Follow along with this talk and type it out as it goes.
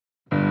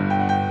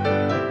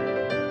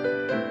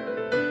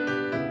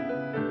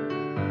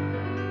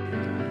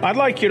I'd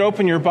like you to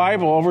open your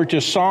Bible over to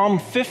Psalm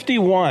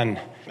 51.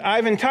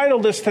 I've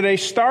entitled this today,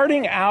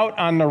 Starting Out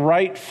on the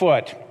Right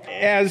Foot.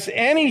 As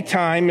any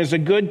time is a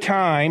good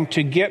time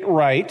to get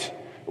right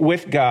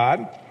with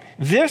God,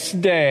 this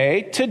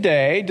day,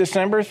 today,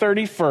 December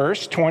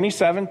 31st,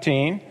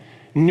 2017,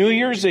 New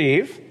Year's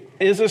Eve,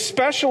 is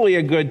especially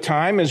a good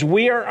time as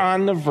we are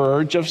on the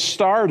verge of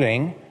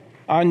starting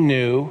a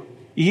new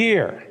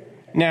year.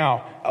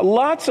 Now,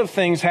 lots of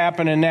things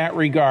happen in that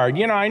regard.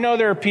 You know, I know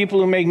there are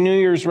people who make New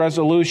Year's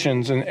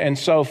resolutions and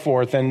so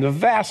forth, and the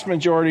vast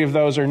majority of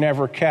those are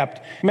never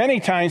kept, many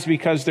times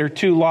because they're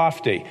too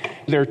lofty.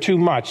 They're too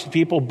much.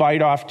 People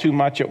bite off too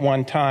much at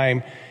one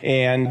time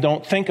and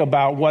don't think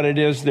about what it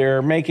is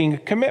they're making a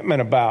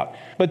commitment about.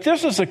 But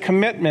this is a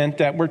commitment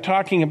that we're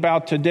talking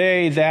about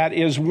today that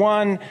is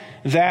one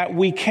that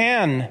we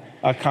can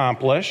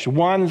accomplish,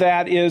 one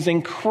that is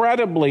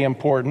incredibly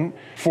important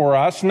for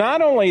us.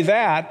 Not only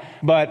that,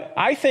 but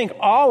I think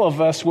all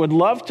of us would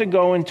love to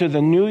go into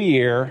the new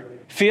year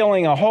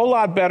feeling a whole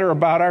lot better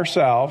about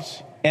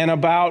ourselves and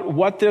about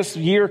what this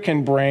year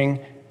can bring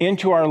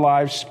into our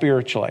lives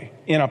spiritually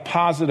in a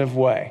positive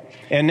way.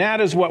 And that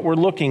is what we're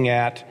looking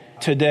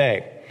at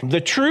today. The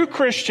true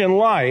Christian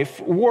life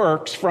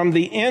works from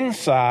the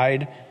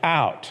inside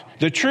out.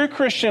 The true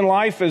Christian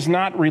life is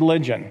not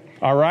religion,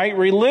 all right?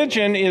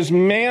 Religion is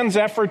man's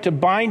effort to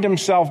bind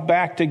himself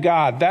back to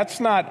God. That's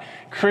not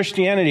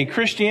Christianity.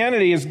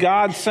 Christianity is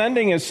God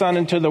sending his Son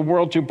into the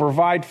world to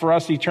provide for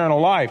us eternal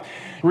life.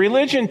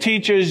 Religion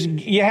teaches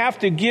you have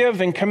to give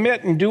and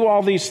commit and do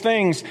all these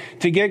things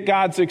to get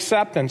God's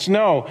acceptance.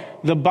 No,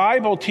 the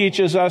Bible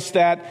teaches us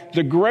that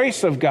the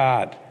grace of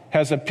God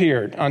has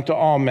appeared unto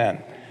all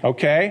men.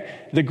 Okay?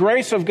 The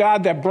grace of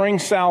God that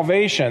brings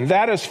salvation,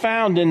 that is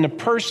found in the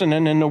person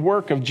and in the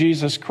work of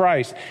Jesus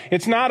Christ.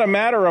 It's not a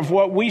matter of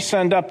what we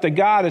send up to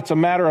God. It's a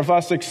matter of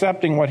us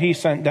accepting what he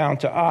sent down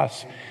to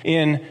us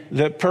in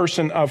the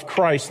person of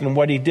Christ and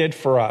what he did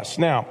for us.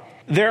 Now,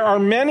 there are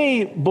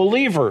many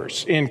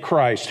believers in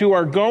Christ who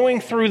are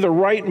going through the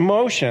right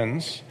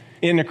motions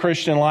in the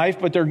Christian life,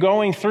 but they're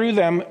going through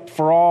them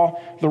for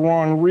all the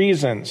wrong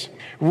reasons.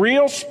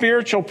 Real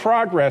spiritual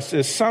progress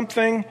is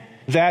something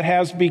that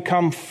has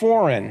become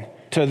foreign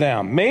to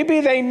them. Maybe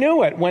they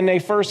knew it when they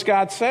first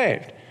got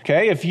saved.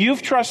 Okay, if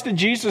you've trusted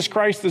Jesus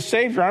Christ the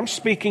Savior, I'm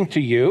speaking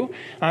to you.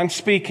 I'm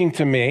speaking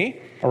to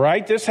me. All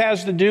right, this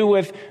has to do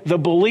with the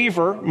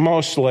believer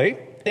mostly.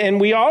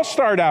 And we all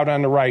start out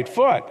on the right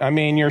foot. I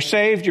mean, you're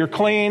saved, you're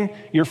clean,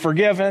 you're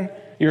forgiven,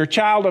 you're a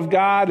child of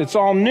God. It's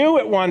all new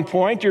at one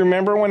point. Do you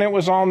remember when it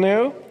was all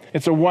new?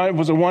 It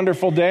was a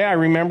wonderful day. I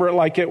remember it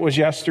like it was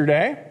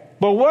yesterday.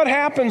 But what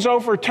happens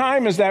over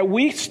time is that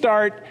we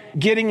start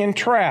getting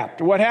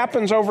entrapped. What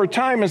happens over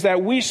time is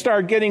that we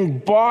start getting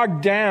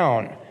bogged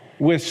down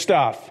with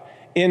stuff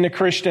in the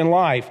Christian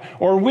life.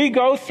 Or we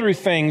go through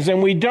things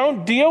and we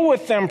don't deal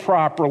with them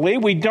properly.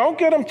 We don't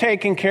get them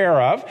taken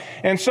care of.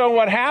 And so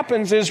what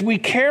happens is we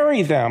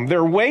carry them.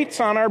 They're weights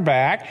on our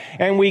back,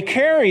 and we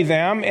carry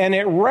them, and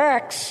it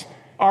wrecks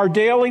our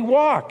daily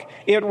walk.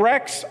 It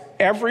wrecks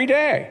every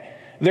day.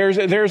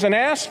 There's an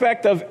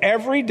aspect of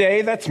every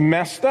day that's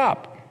messed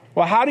up.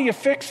 Well, how do you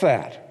fix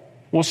that?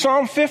 Well,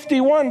 Psalm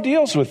 51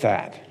 deals with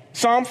that.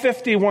 Psalm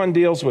 51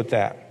 deals with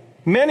that.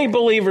 Many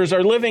believers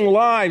are living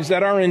lives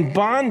that are in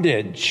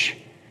bondage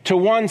to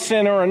one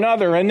sin or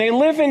another, and they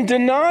live in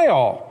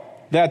denial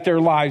that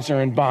their lives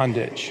are in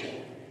bondage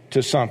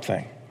to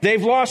something.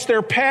 They've lost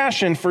their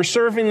passion for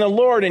serving the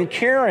Lord and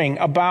caring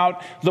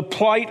about the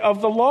plight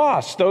of the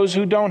lost, those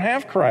who don't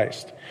have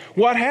Christ.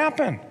 What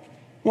happened?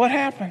 What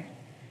happened?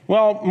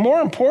 Well, more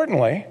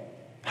importantly,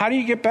 how do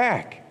you get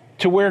back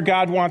to where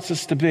God wants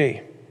us to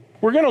be?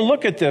 We're going to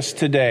look at this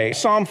today.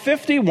 Psalm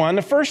 51,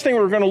 the first thing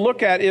we're going to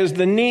look at is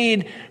the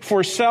need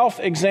for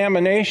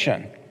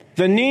self-examination.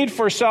 The need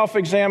for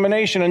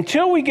self-examination.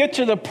 Until we get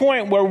to the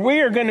point where we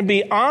are going to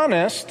be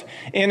honest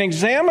in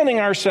examining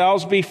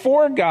ourselves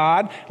before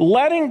God,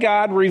 letting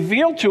God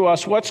reveal to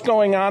us what's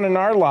going on in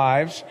our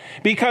lives,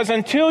 because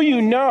until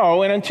you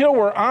know and until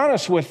we're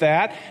honest with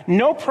that,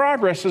 no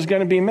progress is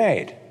going to be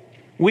made.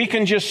 We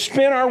can just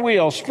spin our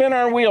wheels,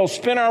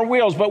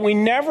 but we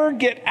never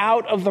get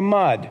out of the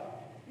mud.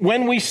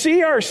 When we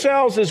see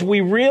ourselves as we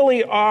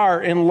really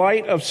are in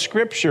light of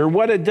Scripture,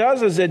 what it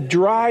does is it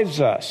drives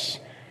us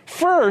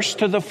first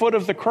to the foot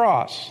of the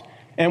cross.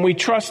 And we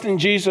trust in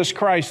Jesus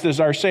Christ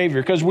as our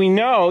Savior because we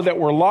know that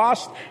we're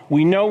lost,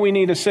 we know we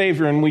need a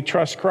Savior, and we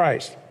trust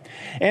Christ.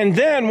 And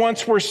then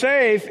once we're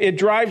saved, it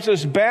drives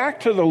us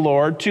back to the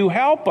Lord to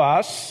help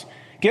us,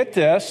 get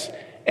this,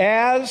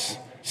 as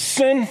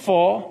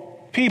sinful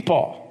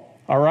people,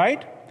 all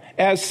right?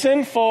 As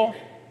sinful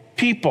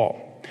people.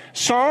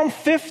 Psalm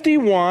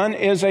 51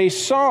 is a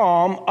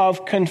psalm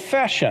of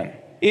confession.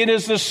 It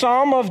is the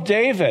psalm of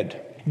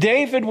David.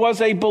 David was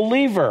a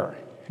believer.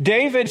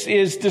 David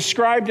is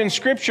described in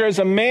Scripture as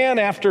a man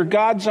after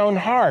God's own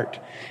heart.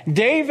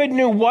 David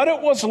knew what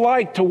it was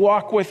like to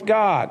walk with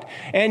God,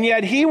 and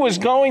yet he was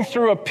going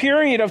through a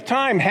period of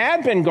time,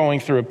 had been going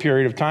through a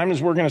period of time,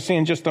 as we're going to see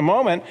in just a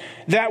moment,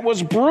 that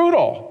was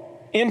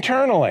brutal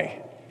internally.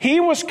 He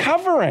was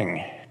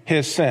covering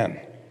his sin,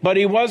 but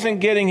he wasn't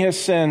getting his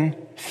sin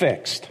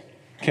fixed.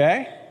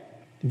 Okay?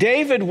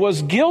 David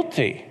was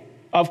guilty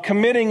of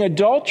committing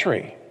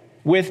adultery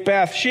with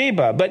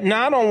Bathsheba, but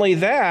not only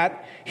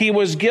that, he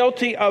was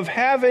guilty of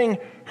having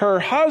her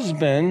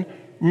husband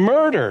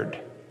murdered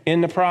in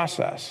the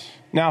process.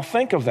 Now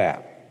think of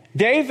that.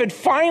 David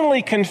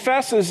finally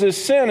confesses his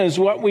sin, is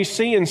what we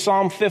see in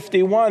Psalm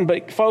 51.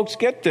 But folks,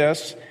 get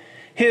this.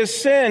 His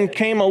sin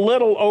came a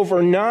little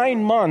over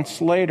 9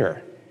 months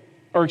later.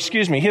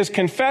 His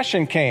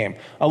confession came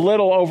a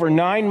little over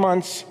 9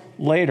 months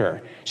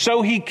later.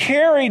 So he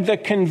carried the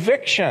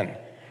conviction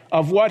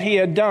of what he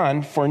had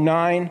done for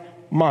 9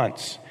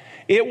 months.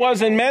 It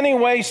was in many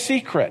ways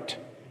secret.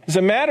 As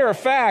a matter of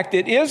fact,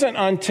 it isn't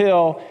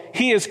until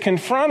he is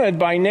confronted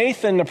by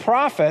Nathan the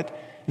prophet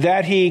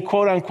that he,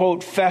 quote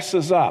unquote,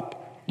 fesses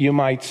up, you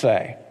might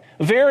say.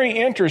 Very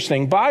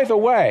interesting. By the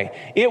way,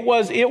 it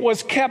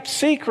was kept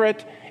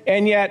secret,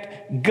 and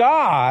yet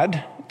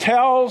God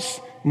tells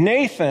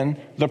Nathan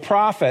the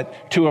prophet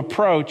to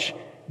approach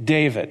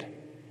David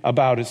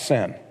about his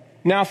sin.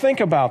 Now think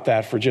about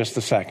that for just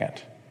a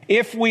second.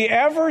 If we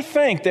ever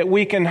think that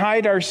we can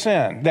hide our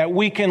sin, that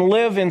we can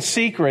live in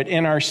secret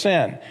in our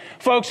sin,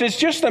 folks, it's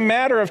just a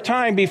matter of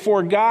time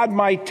before God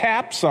might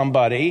tap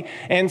somebody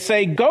and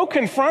say, go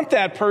confront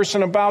that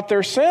person about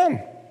their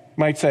sin.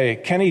 Might say,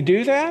 can he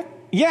do that?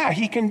 Yeah,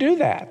 he can do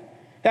that.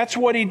 That's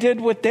what he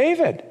did with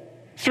David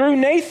through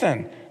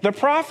Nathan, the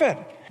prophet.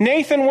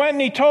 Nathan went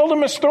and he told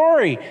him a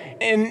story.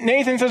 And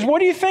Nathan says, what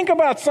do you think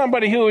about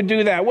somebody who would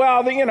do that?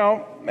 Well,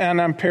 and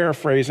I'm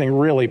paraphrasing,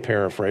 really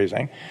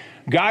paraphrasing.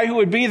 Guy who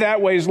would be that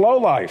way is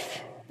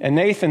lowlife. And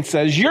Nathan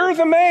says, you're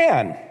the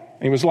man.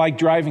 It was like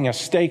driving a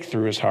stake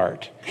through his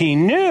heart. He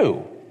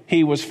knew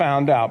he was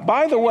found out.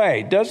 By the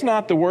way, does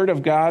not the word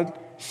of God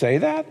say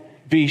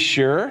that? Be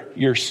sure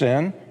your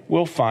sin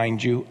will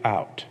find you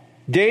out.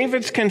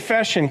 David's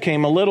confession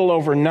came a little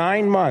over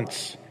 9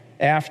 months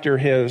after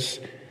his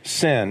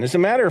sin. As a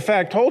matter of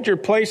fact, hold your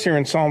place here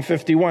in Psalm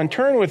 51.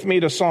 Turn with me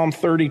to Psalm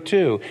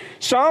 32.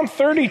 Psalm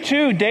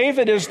 32,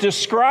 David is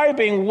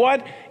describing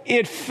what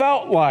it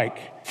felt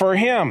like for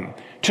him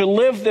to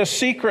live this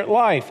secret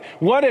life,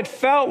 what it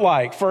felt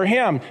like for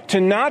him to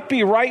not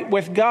be right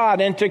with God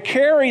and to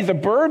carry the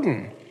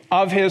burden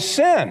of his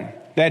sin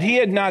that he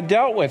had not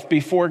dealt with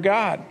before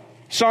God.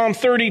 Psalm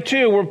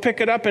 32, we'll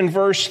pick it up in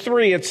verse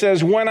 3. It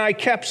says, when I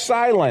kept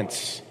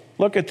silence,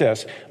 look at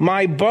this,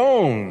 my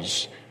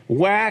bones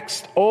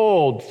waxed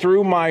old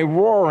through my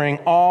roaring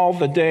all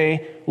the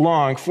day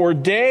long. For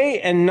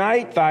day and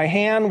night thy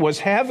hand was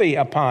heavy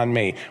upon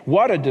me.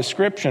 What a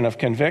description of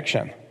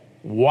conviction.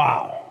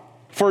 Wow.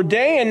 For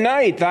day and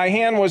night thy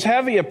hand was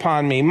heavy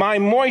upon me. My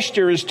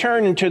moisture is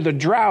turned into the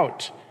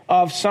drought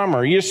of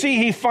summer. You see,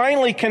 he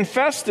finally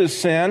confessed his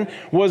sin,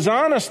 was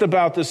honest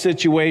about the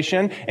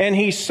situation, and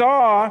he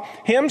saw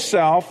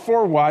himself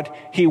for what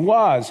he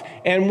was.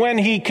 And when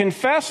he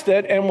confessed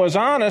it and was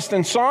honest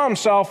and saw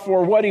himself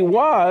for what he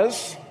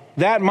was,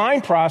 that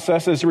mind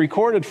process is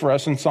recorded for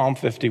us in Psalm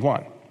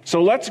 51.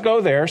 So let's go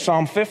there,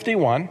 Psalm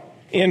 51.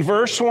 In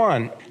verse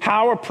 1,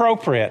 how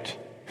appropriate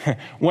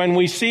when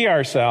we see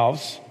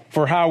ourselves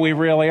for how we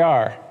really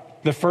are.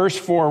 The first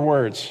 4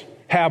 words,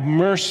 have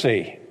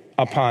mercy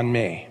upon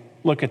me.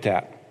 Look at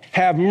that.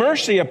 Have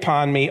mercy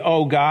upon me,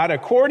 O God,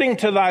 according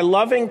to thy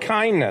loving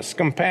kindness,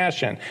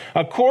 compassion,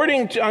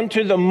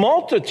 unto the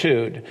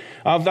multitude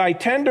of thy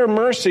tender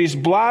mercies,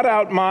 blot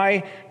out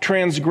my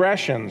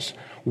transgressions.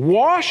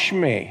 Wash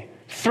me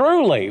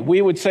thoroughly,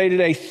 we would say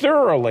today,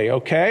 thoroughly,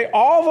 okay?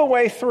 All the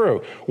way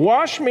through.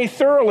 Wash me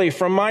thoroughly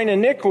from mine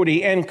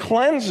iniquity and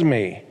cleanse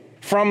me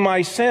from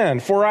my sin.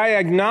 For I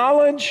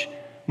acknowledge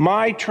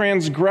my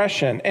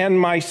transgression, and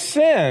my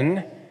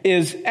sin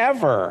is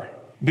ever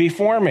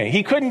before me.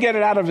 He couldn't get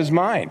it out of his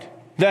mind.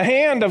 The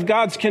hand of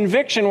God's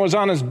conviction was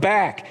on his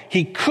back.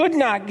 He could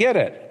not get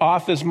it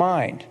off his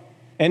mind.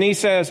 And he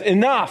says,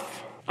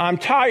 enough. I'm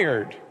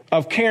tired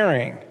of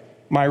carrying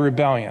my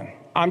rebellion.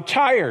 I'm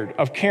tired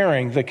of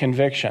carrying the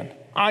conviction.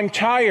 I'm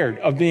tired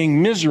of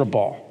being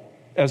miserable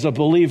as a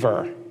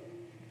believer.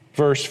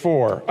 Verse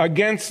 4,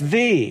 against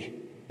thee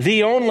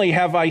only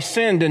have I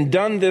sinned and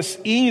done this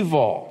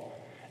evil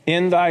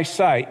in thy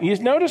sight. You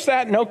notice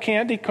that? No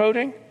candy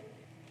coating?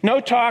 No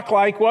talk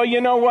like, well,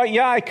 you know what?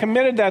 Yeah, I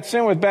committed that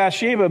sin with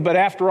Bathsheba, but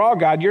after all,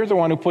 God, you're the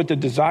one who put the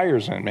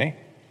desires in me.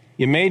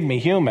 You made me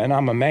human.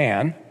 I'm a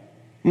man.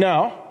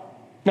 No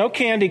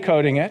candy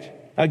coating it.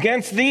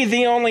 Against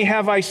thee only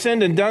have I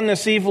sinned and done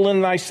this evil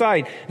in thy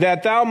sight,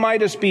 that thou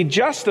mightest be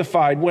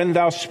justified when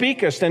thou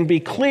speakest and be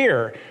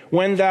clear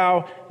when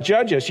thou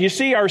judgest. You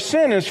see, our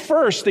sin is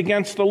first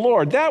against the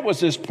Lord. That was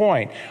his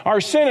point. Our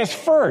sin is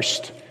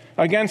first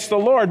against the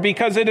Lord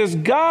because it is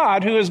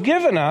God who has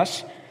given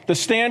us the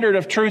standard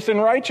of truth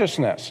and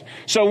righteousness.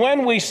 So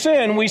when we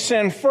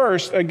sin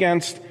first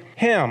against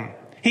him.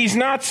 He's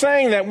not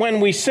saying that when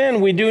we sin,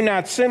 we do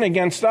not sin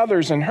against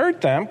others and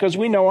hurt them, because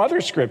we know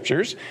other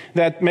scriptures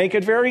that make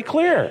it very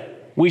clear.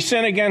 We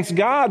sin against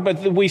God, but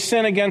we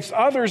sin against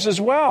others as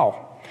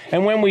well.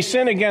 And when we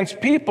sin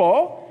against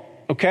people,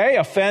 okay,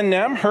 offend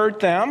them, hurt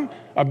them,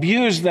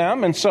 abuse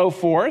them, and so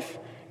forth,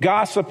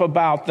 gossip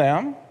about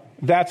them,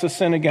 that's a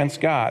sin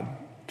against God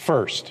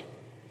first.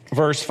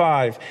 Verse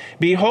 5,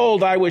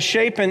 behold, I was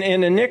shapen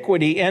in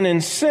iniquity, and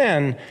in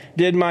sin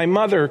did my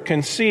mother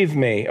conceive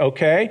me,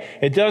 okay?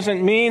 It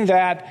doesn't mean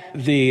that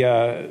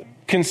his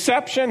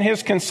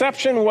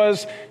conception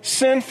was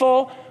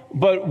sinful,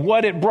 but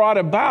what it brought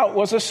about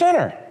was a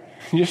sinner,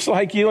 just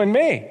like you and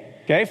me.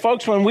 Okay,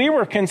 folks, when we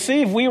were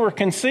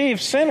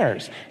conceived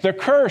sinners. The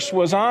curse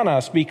was on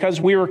us because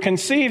we were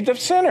conceived of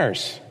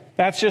sinners.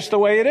 That's just the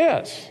way it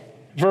is.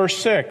 Verse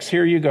 6,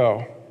 here you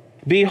go.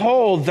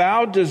 Behold,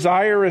 thou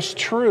desirest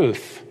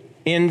truth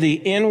in the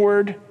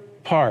inward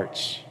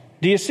parts.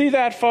 Do you see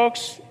that,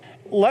 folks?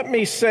 Let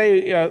me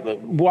say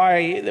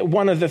why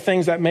one of the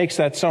things that makes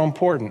that so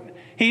important.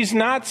 He's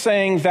not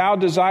saying thou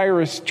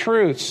desirest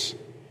truths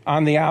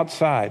on the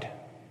outside.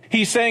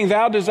 He's saying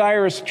thou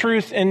desirest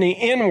truth in the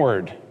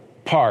inward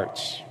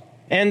parts.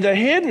 And the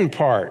hidden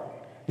part,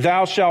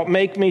 thou shalt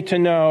make me to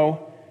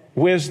know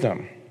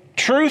wisdom.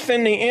 Truth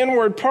in the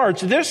inward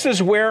parts. This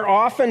is where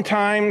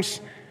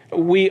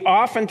we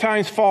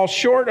oftentimes fall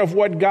short of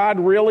what God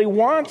really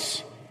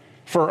wants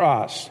for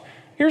us.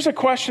 Here's a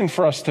question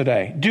for us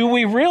today. Do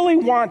we really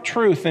want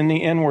truth in the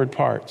inward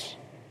parts?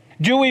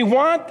 Do we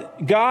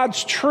want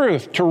God's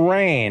truth to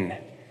reign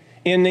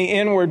in the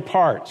inward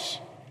parts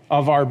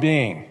of our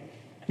being?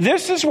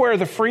 This is where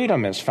the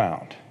freedom is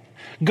found.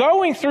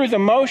 Going through the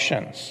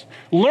motions,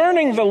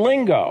 learning the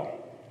lingo,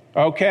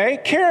 okay,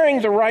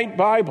 carrying the right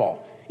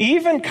Bible,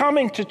 even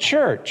coming to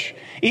church,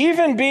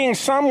 even being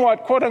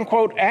somewhat, quote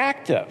unquote,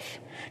 active.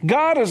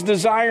 God is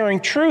desiring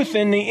truth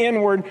in the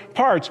inward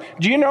parts.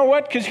 Do you know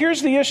what? Because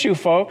here's the issue,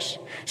 folks.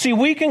 See,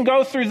 we can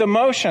go through the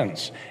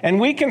motions and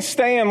we can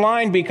stay in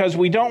line because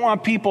we don't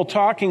want people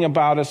talking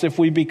about us if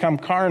we become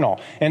carnal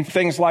and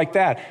things like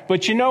that.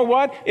 But you know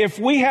what? If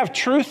we have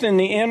truth in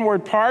the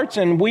inward parts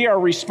and we are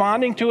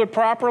responding to it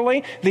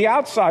properly, the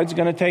outside's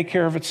going to take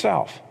care of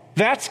itself.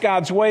 That's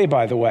God's way,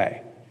 by the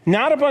way.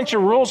 Not a bunch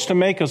of rules to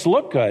make us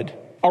look good,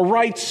 a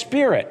right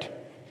spirit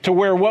to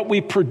where what we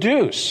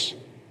produce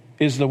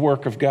is the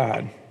work of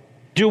God.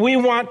 Do we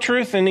want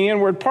truth in the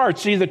inward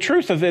parts? See, the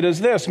truth of it is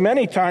this.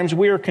 Many times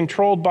we are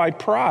controlled by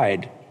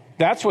pride.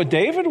 That's what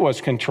David was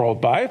controlled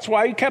by. It's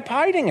why he kept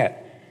hiding it.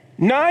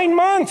 9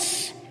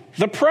 months.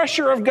 The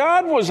pressure of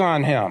God was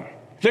on him.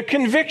 The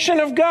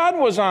conviction of God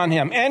was on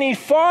him. And he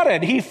fought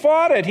it. He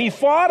fought it. He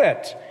fought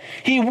it.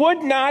 He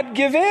would not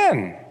give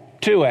in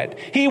to it.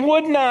 He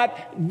would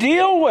not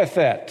deal with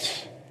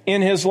it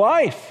in his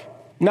life.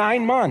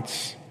 9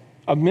 months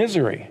of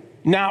misery.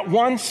 Not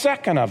 1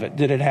 second of it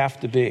did it have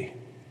to be.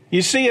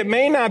 You see, it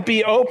may not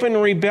be open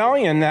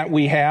rebellion that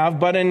we have,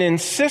 but an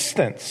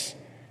insistence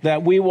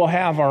that we will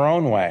have our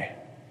own way.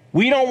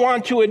 We don't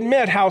want to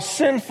admit how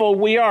sinful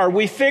we are.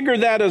 We figure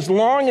that as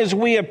long as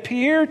we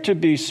appear to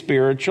be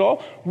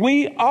spiritual,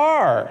 we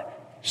are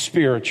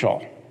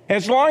spiritual.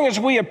 As long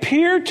as we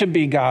appear to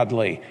be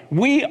godly,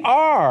 we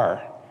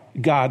are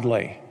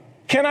godly.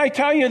 Can I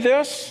tell you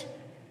this?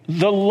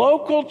 The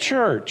local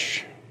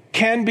church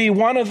can be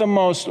one of the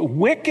most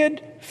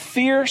wicked,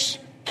 fierce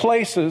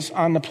places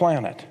on the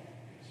planet.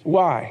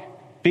 Why?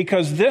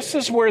 Because this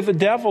is where the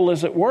devil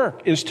is at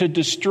work, is to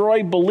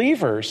destroy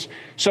believers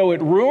so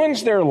it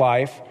ruins their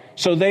life,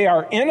 so they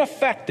are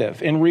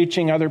ineffective in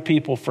reaching other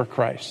people for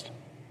Christ.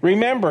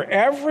 Remember,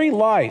 every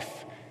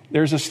life,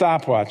 there's a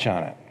stopwatch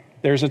on it.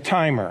 There's a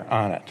timer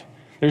on it.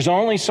 There's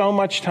only so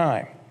much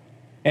time.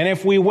 And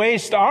if we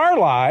waste our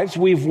lives,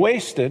 we've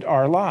wasted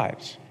our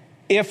lives.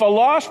 If a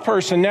lost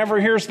person never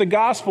hears the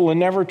gospel and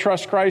never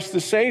trusts Christ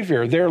as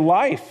Savior, their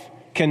life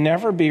can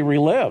never be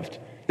relived.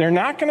 They're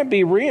not going to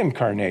be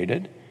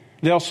reincarnated.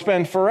 They'll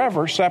spend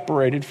forever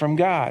separated from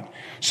God.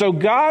 So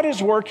God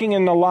is working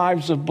in the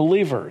lives of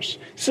believers.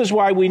 This is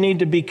why we need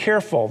to be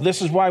careful.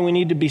 This is why we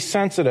need to be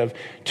sensitive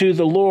to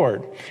the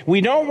Lord.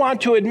 We don't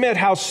want to admit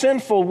how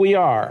sinful we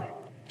are.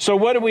 So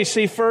what do we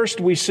see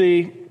first? We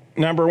see,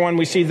 number one,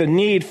 we see the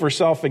need for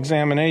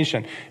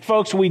self-examination.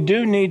 Folks, we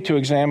do need to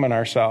examine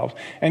ourselves.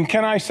 And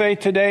can I say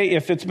today,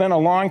 if it's been a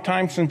long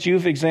time since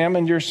you've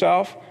examined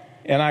yourself,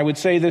 and I would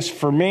say this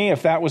for me,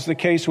 if that was the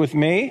case with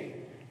me,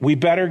 we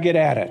better get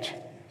at it.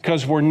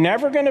 Because we're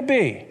never going to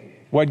be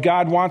what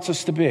God wants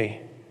us to be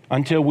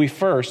until we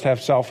first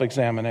have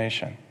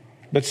self-examination.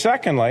 But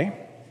secondly,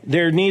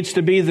 there needs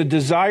to be the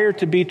desire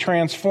to be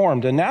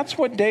transformed. And that's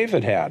what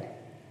David had.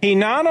 He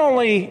not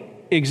only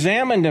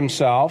examined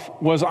himself,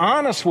 was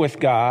honest with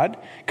God,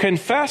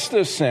 confessed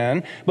his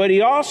sin, but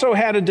he also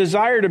had a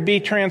desire to be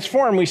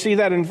transformed. We see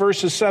that in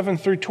verses 7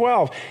 through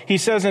 12. He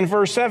says in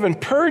verse 7,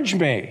 "Purge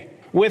me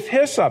with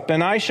hyssop,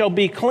 and I shall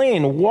be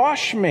clean.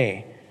 Wash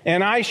me,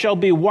 and I shall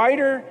be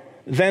whiter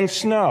than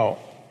snow.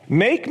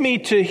 Make me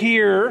to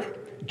hear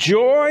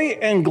joy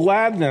and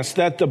gladness,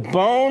 that the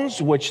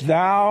bones which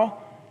thou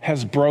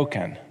hast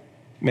broken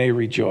may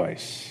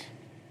rejoice."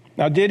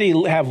 Now, did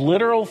he have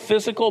literal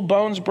physical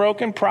bones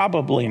broken?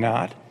 Probably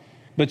not.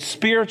 But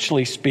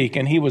spiritually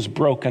speaking, he was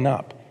broken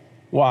up.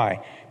 Why?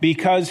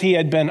 Because he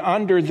had been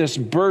under this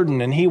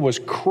burden and he was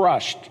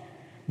crushed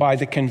by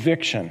the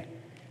conviction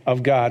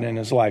of God in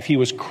his life. He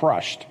was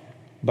crushed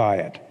by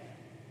it.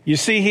 You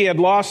see, he had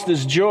lost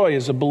his joy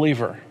as a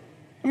believer.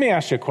 Let me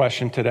ask you a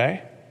question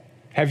today.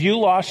 Have you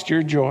lost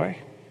your joy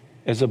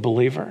as a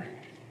believer?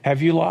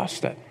 Have you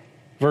lost it?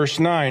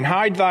 Verse 9,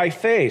 hide thy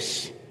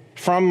face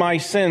from my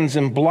sins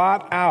and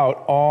blot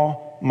out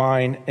all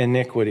mine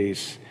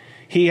iniquities.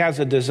 He has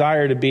a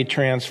desire to be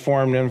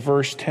transformed. In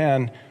verse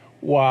 10,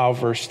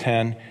 verse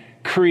 10,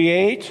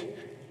 create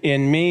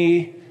in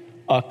me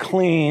a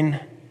clean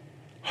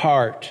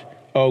heart,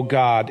 O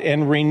God,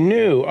 and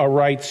renew a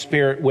right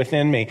spirit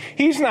within me.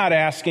 He's not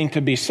asking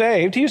to be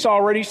saved. He's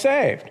already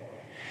saved.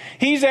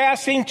 He's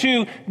asking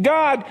to,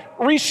 God,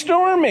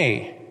 restore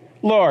me,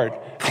 Lord.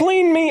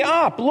 Clean me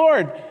up,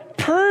 Lord.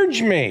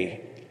 Purge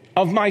me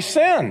of my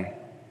sin.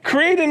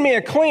 Create in me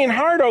a clean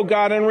heart, O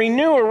God, and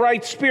renew a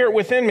right spirit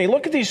within me.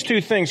 Look at these two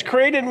things.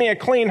 Create in me a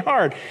clean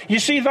heart. You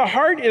see, the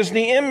heart is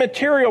the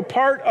immaterial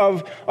part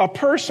of a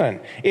person.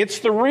 It's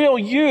the real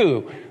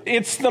you.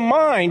 It's the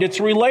mind.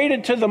 It's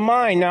related to the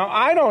mind. Now,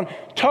 I don't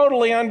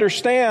totally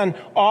understand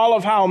all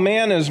of how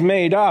man is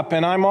made up,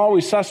 and I'm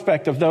always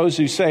suspect of those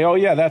who say, oh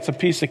yeah, that's a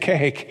piece of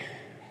cake.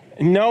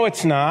 No,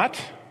 it's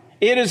not.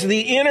 It is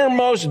the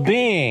innermost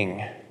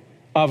being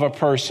of a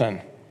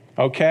person,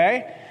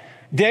 okay?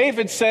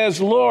 David says,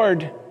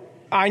 Lord,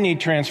 I need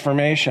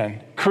transformation.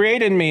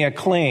 Create in me a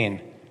clean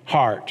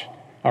heart.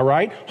 All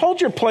right? Hold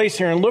your place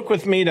here and look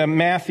with me to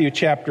Matthew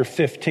chapter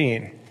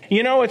 15.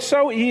 You know, it's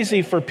so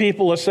easy for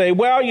people to say,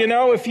 well, you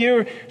know, if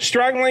you're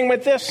struggling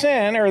with this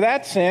sin or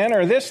that sin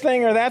or this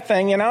thing or that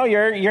thing, you know,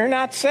 you're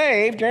not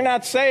saved. You're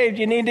not saved.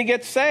 You need to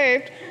get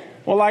saved.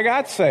 Well, I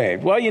got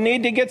saved. Well, you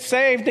need to get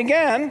saved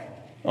again.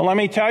 Well, let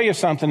me tell you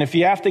something. If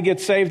you have to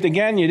get saved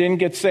again, you didn't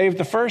get saved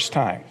the first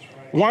time.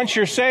 Once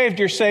you're saved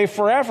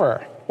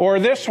forever. Or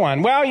this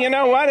one, well, you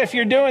know what? If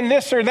you're doing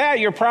this or that,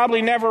 you're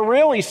probably never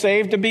really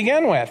saved to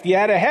begin with. You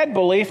had a head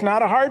belief,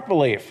 not a heart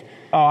belief.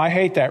 Oh, I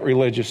hate that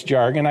religious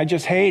jargon. I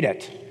just hate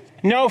it.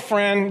 No,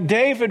 friend,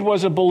 David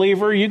was a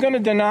believer. You going to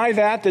deny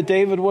that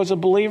David was a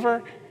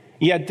believer?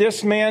 Yet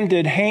this man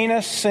did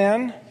heinous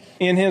sin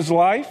in his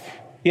life,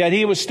 yet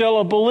he was still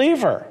a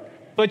believer.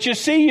 But you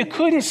see, you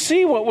couldn't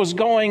see what was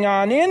going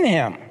on in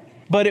him,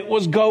 but it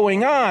was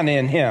going on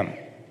in him.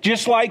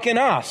 Just like in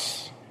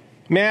us.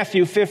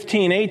 Matthew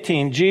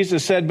 15:18,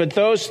 Jesus said, but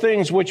those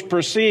things which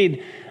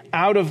proceed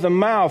out of the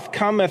mouth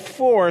cometh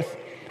forth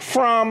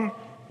from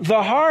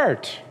the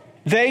heart.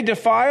 They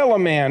defile a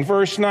man.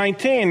 Verse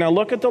 19, now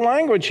look at the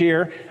language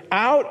here.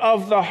 Out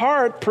of the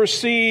heart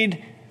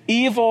proceed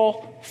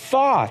evil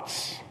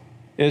thoughts.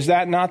 Is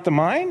that not the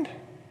mind?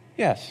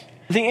 Yes.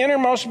 The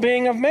innermost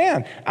being of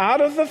man.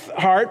 Out of the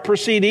heart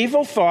proceed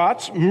evil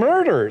thoughts,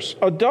 murders,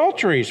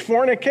 adulteries,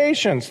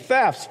 fornications,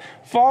 thefts,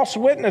 false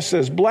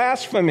witnesses,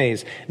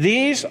 blasphemies.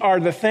 These are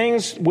the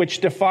things which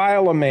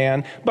defile a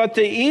man, but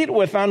to eat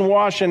with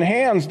unwashen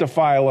hands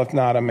defileth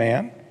not a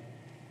man.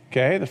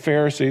 Okay, the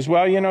Pharisees,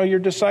 well, you know, your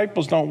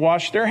disciples don't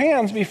wash their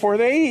hands before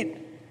they eat.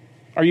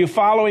 Are you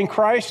following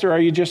Christ or are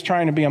you just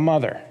trying to be a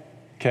mother?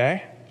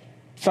 Okay,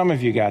 some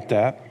of you got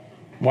that.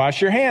 Wash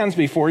your hands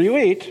before you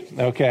eat,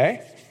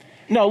 okay?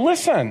 No,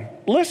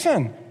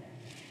 listen.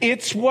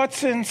 It's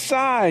what's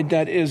inside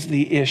that is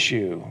the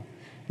issue.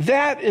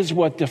 That is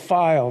what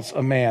defiles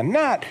a man,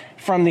 not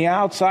from the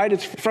outside,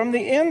 it's from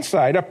the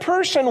inside. A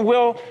person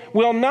will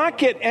not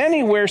get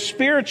anywhere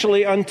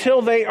spiritually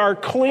until they are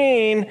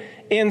clean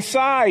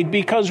inside,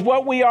 because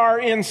what we are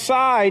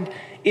inside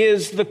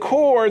is the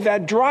core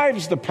that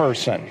drives the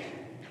person.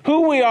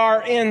 Who we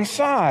are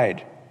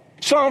inside.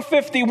 Psalm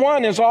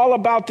 51 is all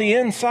about the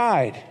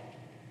inside.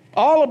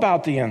 All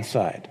about the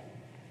inside.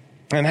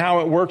 And how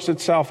it works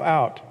itself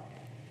out.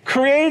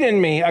 Create in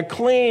me a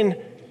clean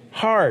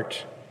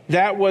heart.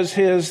 That was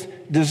his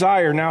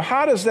desire. Now,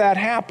 how does that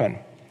happen?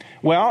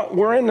 Well,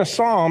 we're in the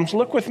Psalms.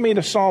 Look with me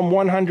to Psalm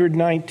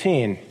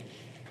 119.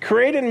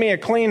 Create in me a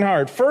clean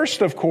heart.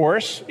 First, of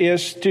course,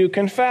 is to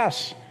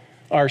confess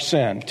our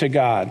sin to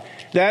God.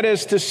 That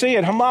is to see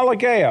it.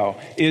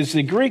 Homologeo is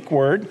the Greek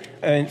word.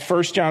 In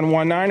 1 John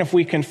 1:9, if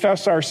we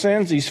confess our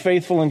sins, he's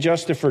faithful and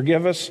just to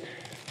forgive us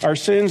our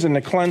sins and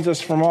to cleanse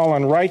us from all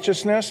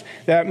unrighteousness.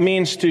 That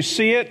means to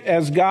see it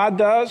as God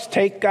does,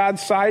 take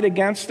God's side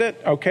against it,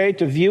 okay,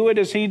 to view it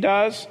as he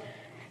does.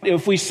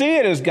 If we see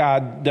it as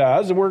God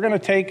does, we're going to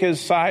take his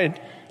side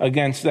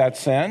against that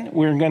sin.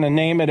 We're going to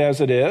name it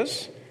as it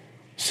is,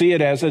 see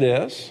it as it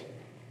is.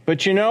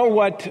 But you know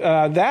what?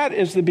 That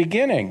is the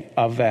beginning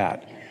of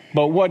that.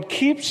 But what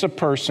keeps a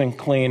person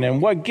clean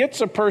and what gets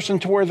a person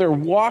to where they're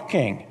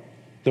walking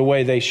the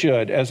way they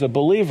should as a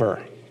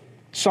believer?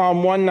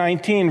 Psalm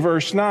 119,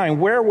 verse 9,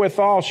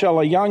 wherewithal shall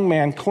a young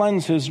man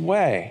cleanse his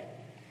way?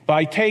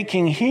 By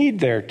taking heed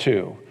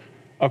thereto,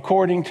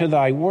 according to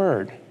thy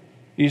word.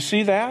 You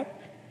see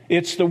that?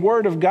 It's the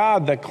word of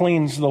God that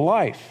cleans the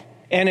life.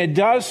 And it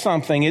does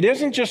something. It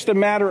isn't just a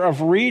matter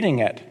of reading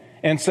it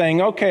and saying,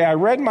 okay, I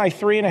read my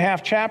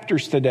 3.5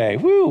 chapters today.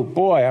 Whoo,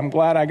 boy, I'm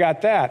glad I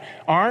got that.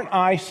 Aren't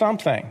I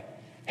something?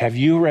 Have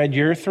you read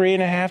your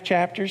 3.5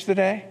 chapters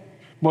today?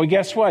 Well,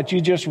 guess what?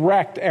 You just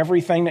wrecked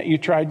everything that you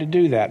tried to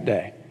do that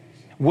day.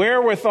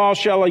 Wherewithal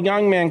shall a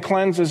young man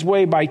cleanse his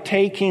way? By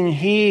taking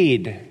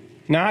heed,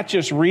 not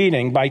just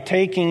reading, by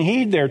taking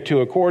heed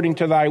thereto according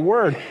to thy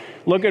word.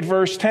 Look at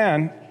verse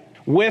 10.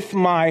 With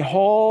my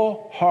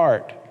whole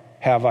heart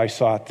have I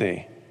sought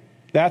thee.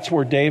 That's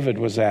where David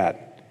was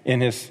at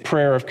in his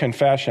prayer of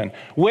confession.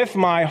 With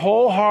my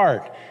whole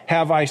heart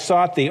have I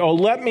sought thee. Oh,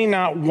 let me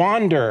not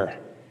wander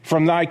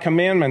from thy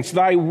commandments.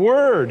 Thy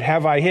word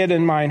have I hid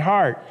in mine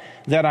heart,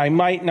 that I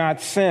might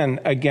not sin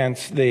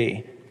against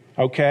thee.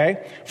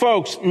 Okay?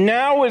 Folks,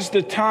 now is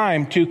the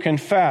time to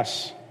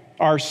confess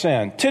our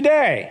sin.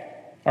 Today.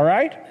 All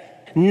right?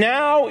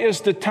 Now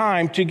is the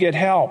time to get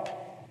help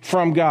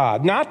from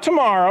God. Not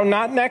tomorrow,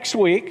 not next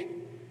week,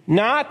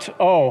 not,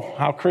 oh,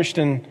 how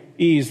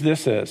Christianese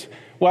this is.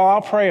 Well,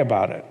 I'll pray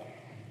about it.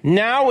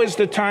 Now is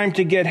the time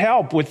to get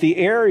help with the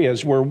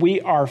areas where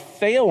we are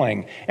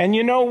failing. And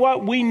you know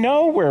what? We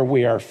know where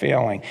we are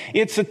failing.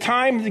 It's a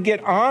time to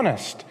get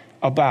honest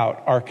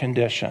about our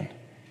condition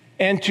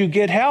and to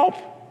get help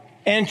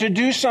and to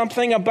do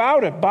something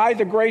about it by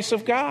the grace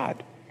of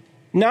God.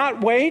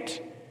 Not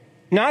wait,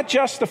 not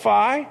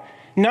justify,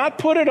 not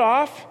put it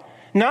off,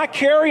 not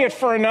carry it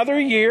for another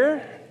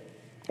year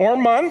or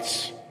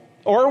months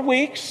or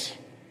weeks.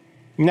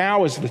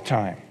 Now is the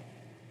time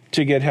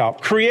to get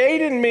help.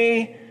 Create in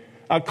me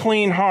a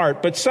clean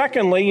heart. But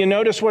secondly, you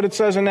notice what it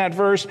says in that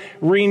verse,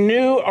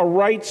 renew a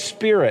right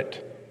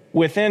spirit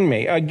within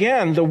me.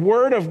 Again, the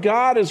Word of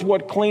God is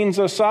what cleans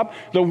us up.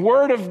 The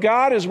Word of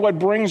God is what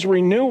brings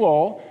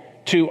renewal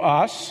to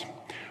us.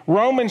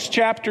 Romans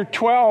chapter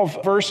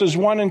 12, verses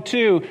 1 and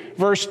 2,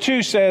 verse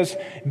 2 says,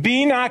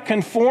 be not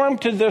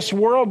conformed to this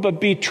world,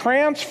 but be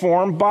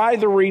transformed by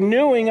the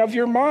renewing of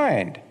your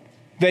mind,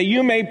 that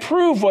you may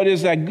prove what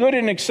is that good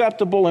and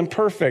acceptable and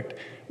perfect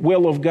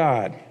will of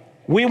God.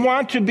 We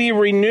want to be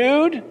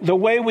renewed. The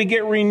way we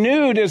get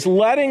renewed is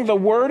letting the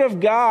Word of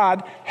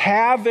God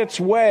have its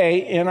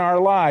way in our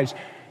lives.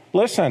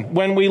 Listen,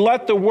 when we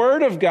let the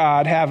Word of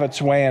God have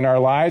its way in our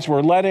lives,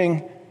 we're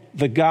letting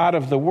the God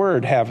of the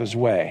Word have His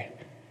way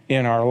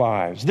in our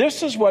lives.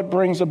 This is what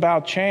brings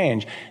about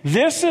change.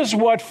 This is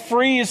what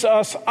frees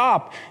us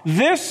up.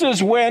 This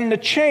is when the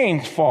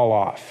chains fall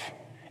off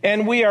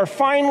and we are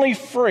finally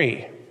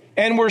free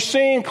and we're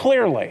seeing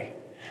clearly.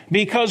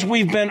 Because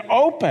we've been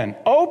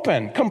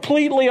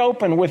completely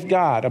open with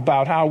God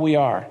about how we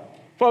are.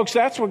 Folks,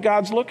 that's what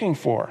God's looking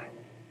for.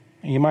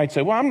 And you might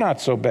say, well, I'm not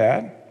so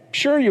bad.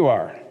 Sure you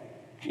are.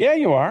 Yeah,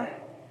 you are.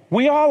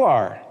 We all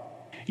are.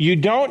 You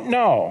don't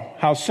know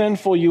how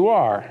sinful you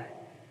are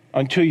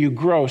until you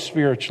grow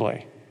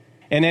spiritually.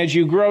 And as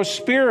you grow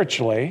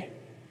spiritually,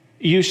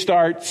 you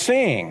start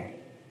seeing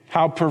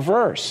how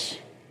perverse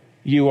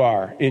you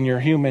are in your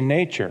human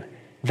nature.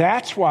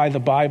 That's why the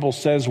Bible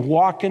says,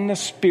 walk in the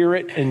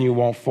Spirit and you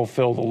won't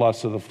fulfill the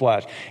lusts of the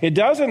flesh. It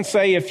doesn't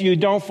say if you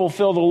don't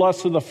fulfill the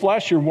lusts of the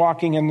flesh, you're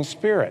walking in the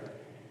Spirit.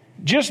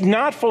 Just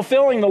not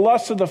fulfilling the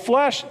lusts of the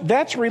flesh,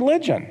 that's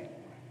religion.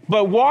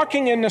 But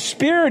walking in the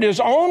Spirit is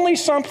only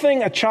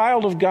something a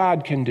child of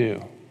God can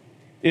do.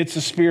 It's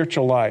a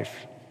spiritual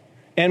life.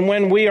 And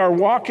when we are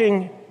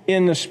walking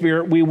in the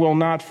Spirit, we will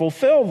not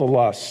fulfill the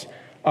lusts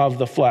of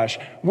the flesh.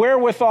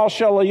 Wherewithal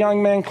shall a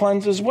young man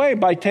cleanse his way?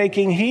 By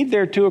taking heed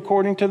thereto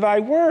according to thy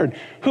word.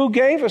 Who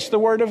gave us the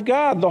word of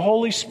God? The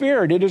Holy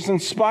Spirit. It is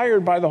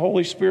inspired by the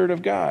Holy Spirit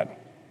of God.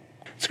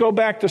 Let's go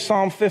back to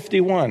Psalm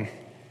 51.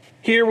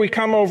 Here we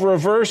come over a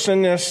verse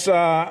in this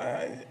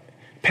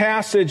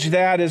passage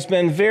that has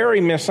been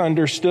very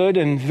misunderstood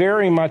and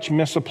very much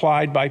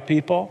misapplied by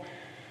people.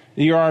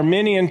 There are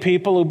Arminian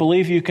people who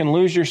believe you can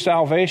lose your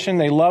salvation.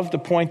 They love to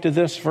point to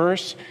this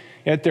verse.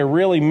 Yet they're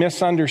really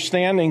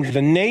misunderstanding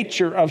the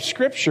nature of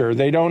Scripture.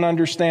 They don't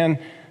understand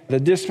the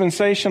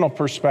dispensational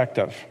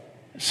perspective.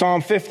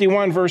 Psalm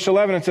 51, verse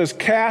 11, it says,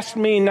 cast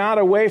me not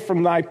away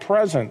from thy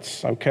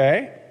presence,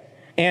 okay?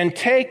 And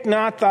take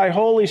not thy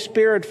Holy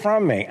Spirit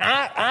from me.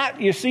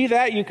 You see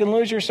that? You can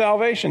lose your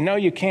salvation. No,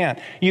 you can't.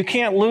 You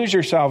can't lose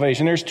your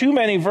salvation. There's too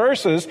many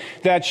verses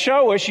that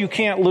show us you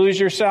can't lose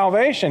your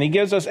salvation. He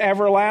gives us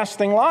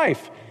everlasting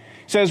life.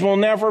 He says we'll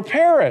never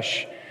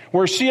perish.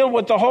 We're sealed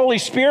with the Holy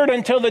Spirit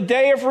until the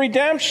day of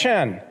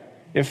redemption,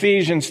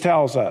 Ephesians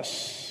tells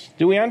us.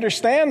 Do we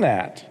understand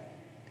that?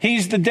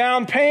 He's the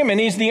down payment.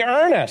 He's the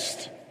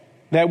earnest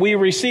that we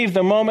receive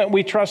the moment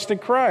we trusted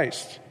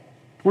Christ.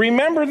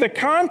 Remember, the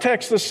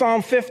context of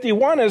Psalm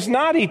 51 is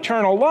not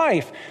eternal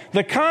life.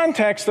 The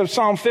context of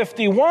Psalm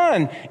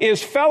 51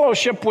 is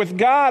fellowship with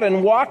God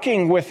and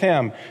walking with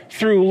Him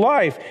through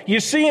life. You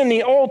see, in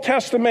the Old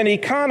Testament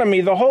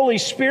economy, the Holy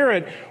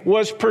Spirit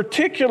was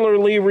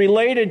particularly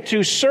related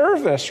to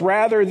service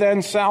rather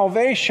than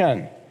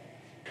salvation.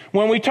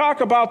 When we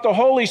talk about the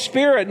Holy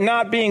Spirit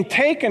not being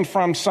taken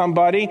from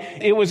somebody,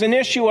 it was an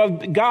issue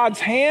of God's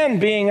hand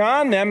being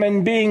on them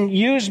and being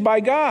used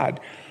by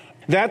God.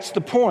 That's the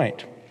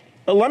point.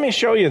 Let me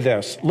show you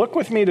this. Look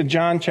with me to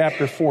John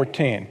chapter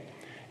 14.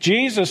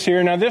 Jesus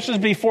here, now this is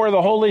before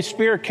the Holy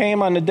Spirit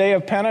came on the day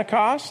of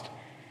Pentecost.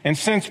 And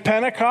since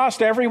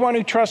Pentecost, everyone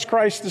who trusts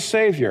Christ the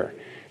Savior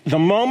The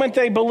moment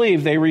they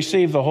believe, they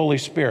receive the Holy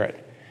Spirit.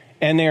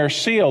 And they are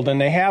sealed, and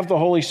they have the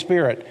Holy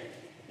Spirit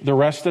the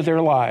rest of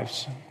their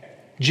lives.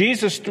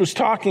 Jesus was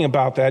talking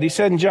about that. He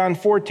said in John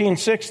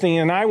 14:16,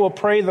 "And I will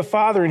pray the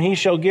Father, and he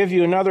shall give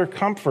you another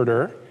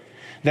comforter,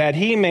 that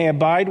he may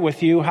abide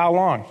with you," how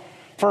long?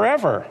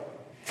 Forever.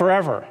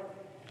 Forever.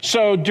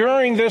 So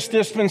during this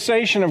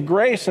dispensation of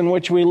grace in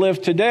which we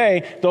live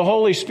today, the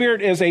Holy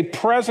Spirit is a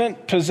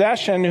present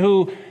possession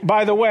who,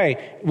 by the way,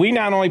 we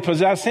not only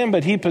possess him,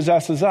 but he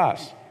possesses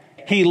us.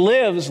 He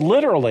lives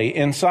literally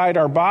inside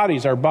our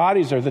bodies. Our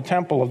bodies are the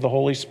temple of the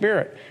Holy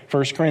Spirit.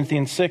 1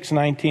 Corinthians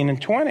 6:19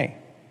 and 20.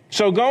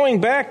 So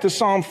going back to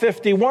Psalm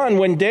 51,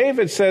 when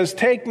David says,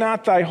 "Take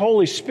not thy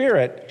Holy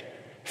Spirit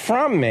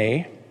from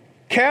me,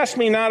 cast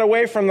me not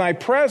away from thy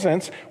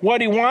presence,"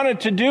 what he wanted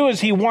to do is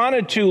he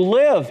wanted to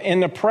live in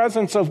the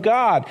presence of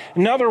God.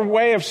 Another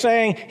way of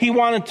saying he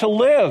wanted to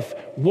live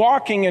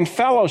walking in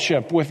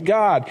fellowship with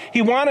God.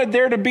 He wanted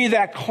there to be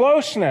that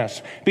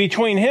closeness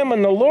between him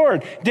and the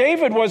Lord.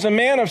 David was a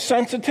man of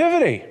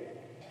sensitivity.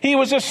 He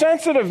was a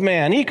sensitive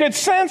man. He could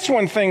sense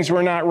when things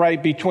were not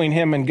right between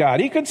him and God.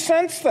 He could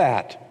sense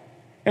that.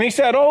 And he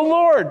said, "Oh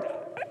Lord,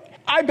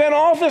 I've been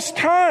all this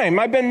time,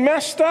 I've been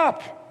messed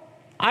up.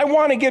 I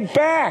want to get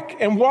back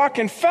and walk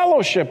in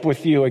fellowship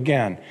with you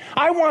again.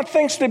 I want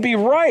things to be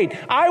right.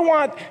 I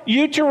want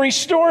you to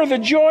restore the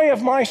joy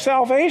of my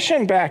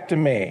salvation back to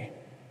me."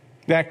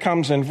 That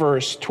comes in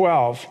verse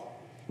 12.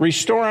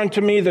 "Restore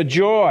unto me the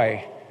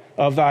joy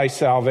of thy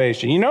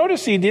salvation." You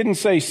notice he didn't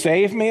say,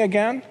 "Save me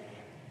again."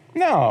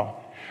 No.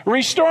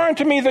 "Restore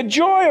unto me the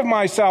joy of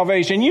my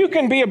salvation." You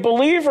can be a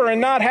believer and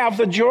not have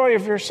the joy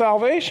of your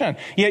salvation.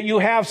 Yet you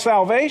have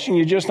salvation,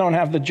 you just don't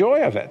have the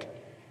joy of it.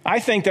 I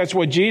think that's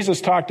what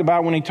Jesus talked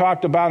about when he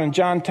talked about in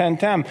John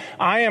 10:10.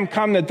 "I am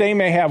come that they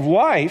may have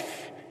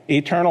life,"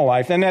 eternal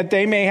life, "and that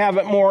they may have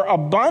it more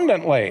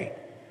abundantly."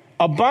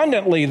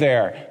 Abundantly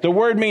there. The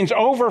word means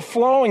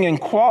overflowing in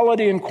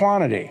quality and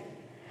quantity.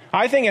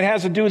 I think it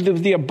has to do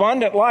with the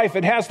abundant life.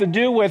 It has to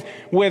do with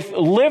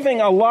living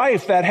a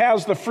life that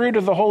has the fruit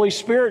of the Holy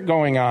Spirit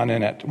going on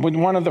in it.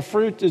 One of the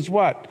fruits is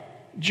what?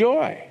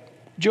 Joy.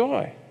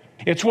 Joy.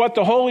 It's what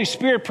the Holy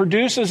Spirit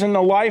produces in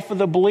the life of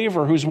the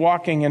believer who's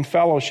walking in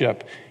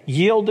fellowship,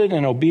 yielded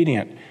and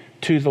obedient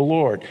to the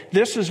Lord.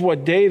 This is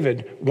what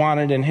David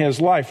wanted in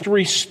his life.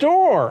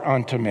 "Restore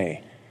unto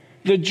me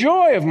the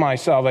joy of my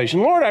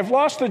salvation." Lord, I've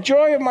lost the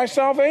joy of my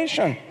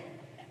salvation.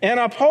 "And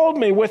uphold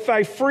me with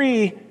thy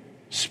free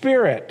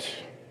Spirit."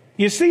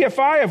 You see, if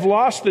I have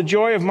lost the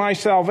joy of my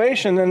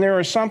salvation, then there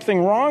is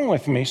something wrong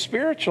with me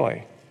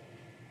spiritually.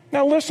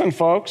 Now listen,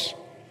 folks.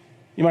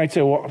 You might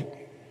say, "Well,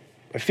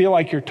 I feel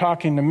like you're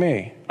talking to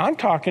me." I'm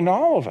talking to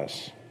all of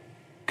us.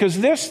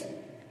 Because this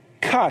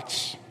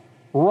cuts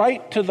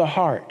right to the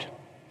heart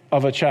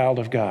of a child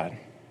of God.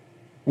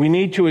 We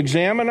need to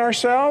examine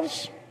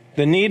ourselves.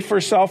 The need for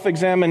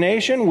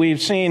self-examination.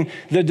 We've seen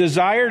the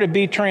desire to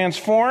be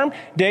transformed.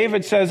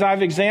 David says,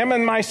 "I've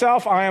examined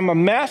myself. I am a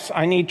mess.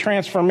 I need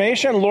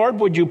transformation.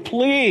 Lord, would you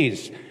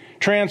please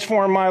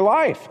transform my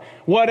life?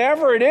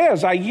 Whatever it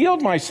is, I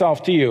yield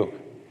myself to you."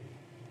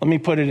 Let me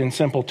put it in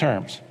simple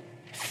terms.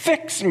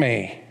 Fix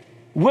me.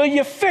 Will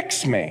you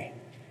fix me?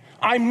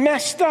 I'm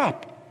messed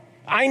up.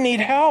 I need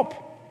help.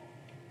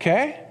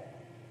 Okay?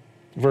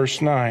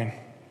 Verse 9.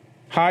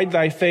 "Hide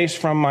thy face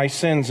from my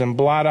sins and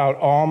blot out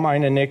all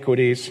mine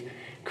iniquities.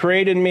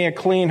 Create in me a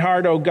clean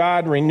heart, O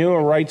God. Renew a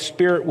right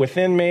spirit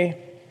within me."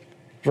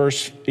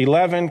 Verse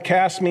 11.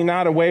 "Cast me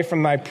not away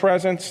from thy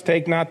presence.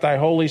 Take not thy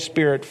Holy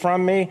Spirit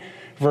from me."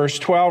 Verse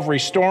 12.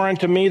 "Restore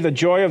unto me the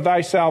joy of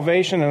thy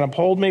salvation and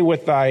uphold me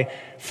with thy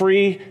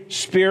free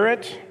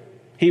spirit."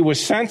 He was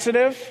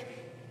sensitive.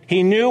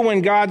 He knew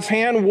when God's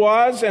hand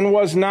was and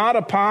was not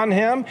upon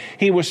him.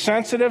 He was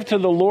sensitive to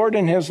the Lord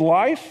in his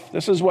life.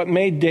 This is what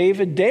made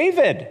David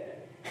David.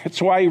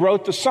 That's why he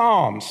wrote the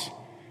Psalms.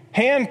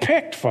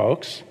 Handpicked,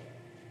 folks.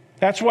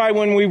 That's why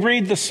when we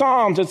read the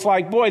Psalms, it's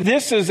like, boy,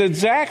 this is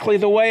exactly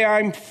the way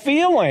I'm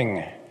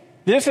feeling.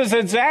 This is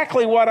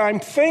exactly what I'm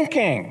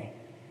thinking.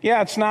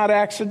 Yeah, it's not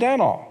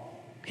accidental.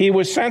 He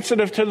was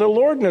sensitive to the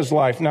Lord in his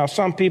life. Now,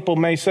 some people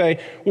may say,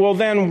 well,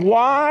 then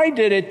why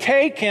did it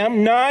take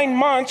him 9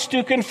 months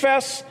to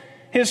confess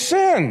his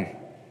sin?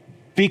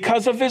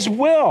 Because of his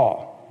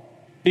will,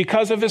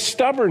 because of his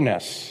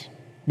stubbornness,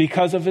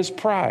 because of his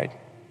pride.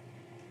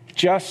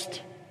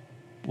 Just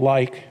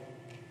like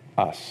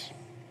us.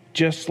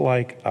 Just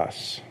like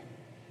us.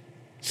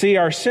 See,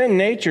 our sin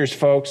natures,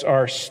 folks,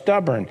 are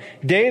stubborn.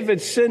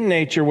 David's sin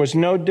nature was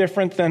no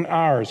different than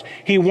ours.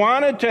 He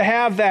wanted to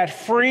have that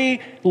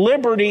free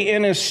liberty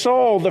in his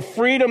soul, the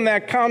freedom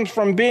that comes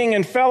from being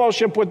in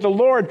fellowship with the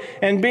Lord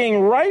and being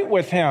right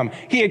with him.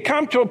 He had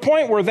come to a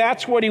point where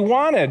that's what he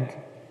wanted,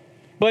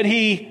 but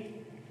he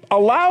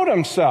allowed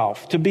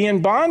himself to be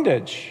in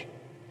bondage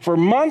for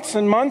months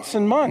and months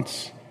and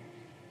months,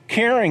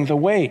 carrying the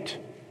weight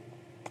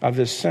of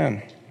his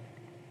sin.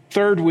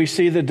 Third, we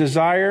see the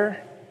desire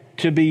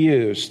to be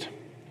used.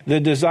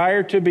 The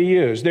desire to be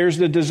used. There's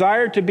the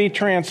desire to be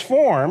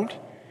transformed,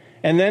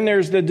 and then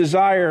there's the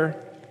desire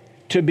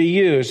to be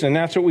used. And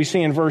that's what we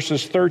see in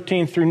verses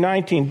 13 through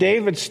 19.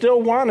 David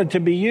still wanted to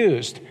be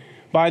used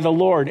by the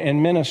Lord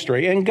in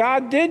ministry. And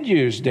God did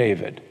use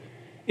David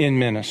in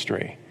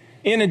ministry.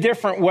 In a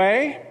different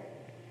way,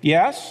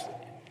 yes.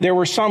 There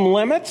were some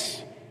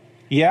limits,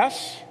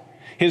 yes.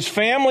 His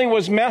family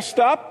was messed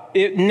up.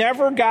 It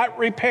never got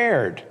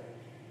repaired,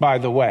 by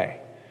the way,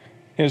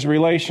 his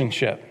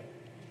relationship,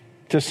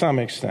 to some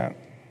extent.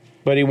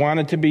 But he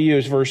wanted to be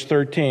used, verse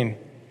 13.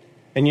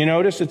 And you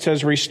notice it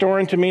says, restore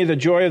unto me the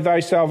joy of thy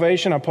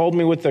salvation, uphold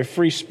me with thy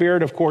free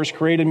spirit, of course,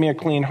 created me a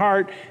clean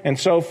heart, and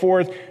so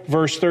forth.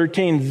 Verse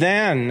 13,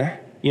 then,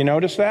 you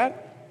notice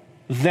that?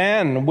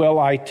 Then will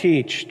I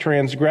teach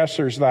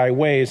transgressors thy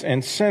ways,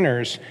 and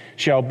sinners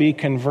shall be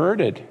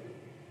converted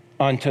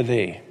unto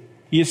thee.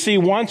 You see,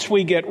 once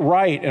we get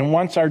right, and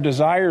once our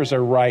desires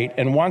are right,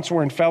 and once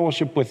we're in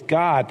fellowship with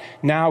God,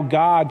 now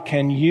God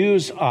can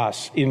use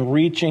us in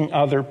reaching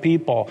other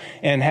people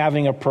and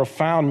having a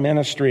profound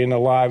ministry in the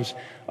lives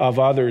of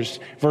others.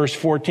 Verse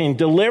 14,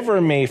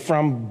 deliver me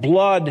from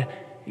blood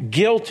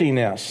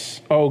guiltiness,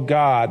 O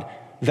God,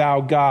 thou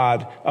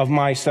God of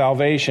my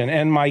salvation,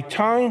 and my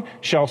tongue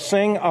shall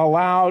sing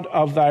aloud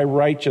of thy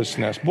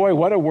righteousness. Boy,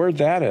 what a word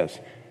that is.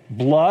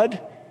 Blood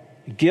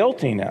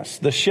guiltiness,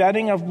 the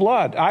shedding of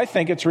blood. I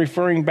think it's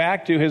referring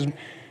back to his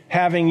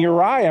having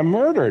Uriah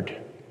murdered.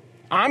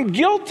 I'm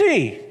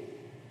guilty.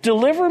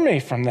 Deliver me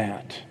from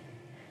that.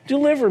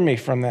 Deliver me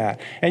from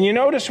that. And you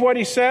notice what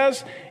he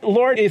says?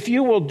 Lord, if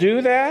you will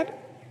do that,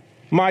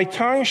 my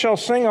tongue shall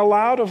sing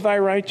aloud of thy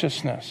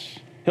righteousness.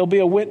 He'll be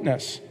a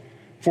witness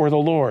for the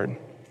Lord.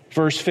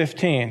 Verse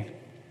 15,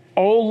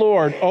 O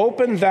Lord,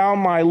 open thou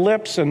my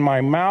lips, and my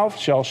mouth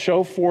shall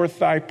show forth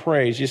thy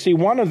praise. You see,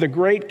 one of the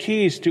great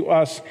keys to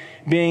us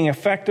being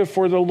effective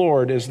for the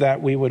Lord is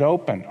that we would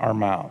open our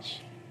mouths.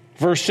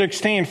 Verse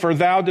 16, for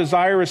thou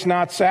desirest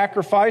not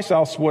sacrifice,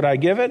 else would I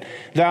give it.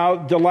 Thou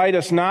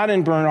delightest not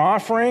in burnt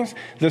offerings.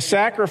 The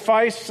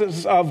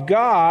sacrifices of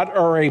God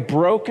are a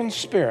broken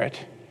spirit,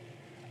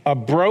 a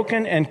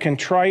broken and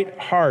contrite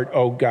heart,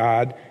 O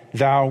God,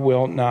 thou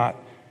wilt not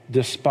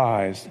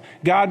despise.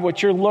 God,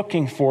 what you're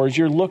looking for is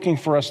you're looking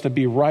for us to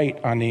be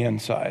right on the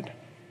inside.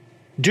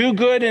 Do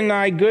good in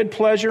thy good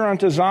pleasure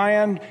unto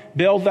Zion.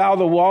 Build thou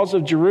the walls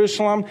of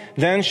Jerusalem.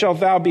 Then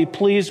shalt thou be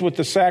pleased with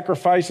the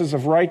sacrifices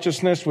of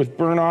righteousness, with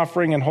burnt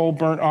offering and whole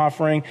burnt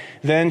offering.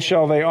 Then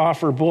shall they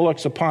offer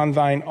bullocks upon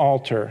thine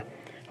altar.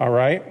 All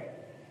right?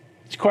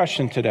 It's a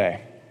question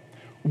today.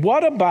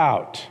 What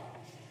about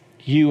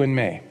you and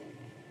me?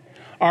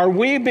 Are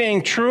we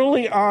being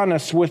truly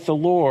honest with the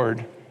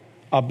Lord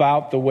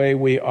about the way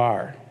we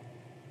are?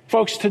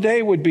 Folks,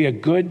 today would be a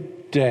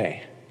good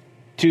day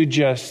to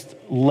just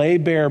lay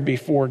bare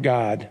before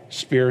God,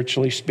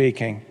 spiritually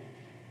speaking.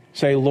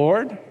 Say,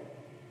 Lord,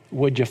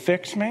 would you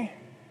fix me?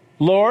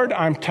 Lord,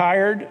 I'm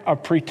tired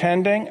of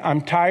pretending.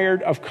 I'm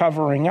tired of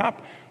covering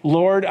up.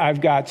 Lord,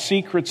 I've got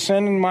secret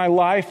sin in my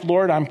life.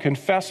 Lord, I'm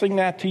confessing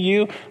that to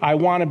you. I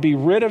want to be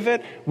rid of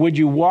it. Would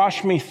you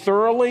wash me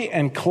thoroughly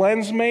and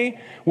cleanse me?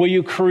 Will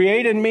you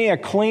create in me a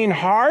clean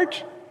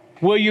heart?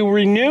 Will you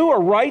renew a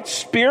right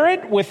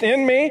spirit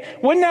within me?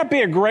 Wouldn't that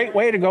be a great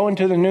way to go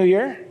into the new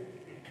year?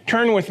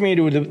 Turn with me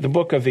to the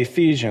book of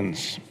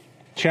Ephesians,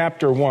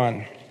 chapter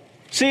 1.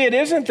 See, it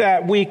isn't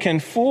that we can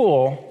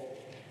fool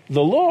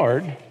the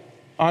Lord.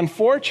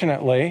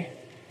 Unfortunately,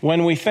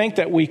 when we think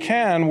that we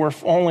can, we're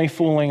only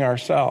fooling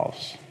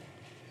ourselves.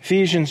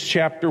 Ephesians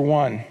chapter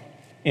 1,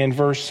 in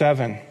verse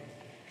 7.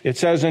 It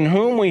says, in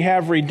whom we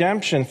have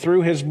redemption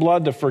through his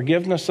blood, the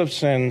forgiveness of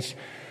sins,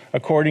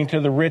 according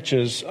to the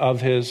riches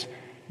of his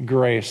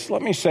grace.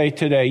 Let me say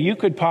today, you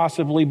could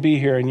possibly be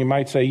here and you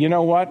might say, you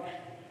know what?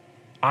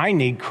 I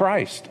need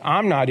Christ.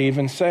 I'm not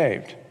even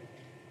saved.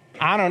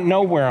 I don't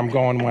know where I'm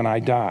going when I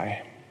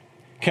die.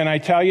 Can I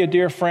tell you,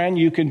 dear friend,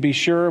 you can be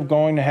sure of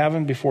going to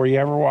heaven before you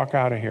ever walk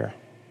out of here.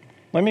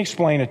 Let me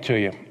explain it to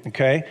you,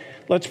 okay?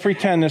 Let's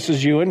pretend this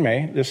is you and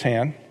me, this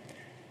hand.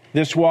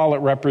 This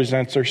wallet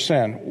represents our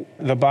sin.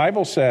 The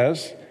Bible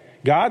says,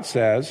 God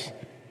says,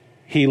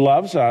 he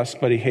loves us,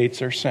 but he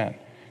hates our sin.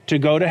 To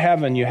go to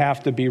heaven, you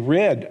have to be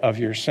rid of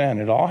your sin.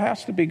 It all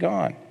has to be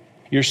gone.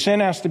 Your sin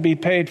has to be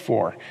paid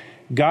for.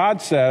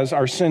 God says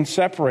our sin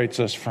separates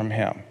us from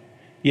him.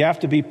 You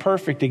have to be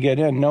perfect to get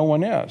in. No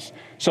one is.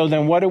 So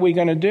then what are we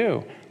going to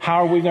do?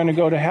 How are we going to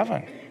go to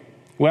heaven?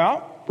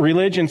 Well,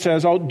 religion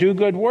says, oh, do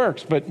good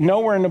works. But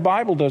nowhere in the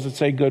Bible does it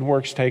say good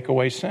works take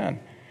away sin.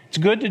 It's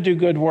good to do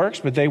good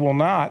works, but they will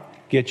not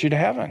get you to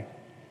heaven.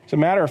 As a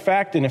matter of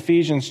fact, in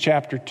Ephesians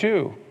chapter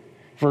 2,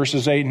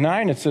 verses 8 and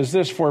 9, it says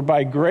this, for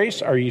by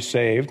grace are ye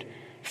saved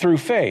through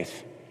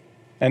faith,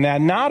 and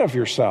that not of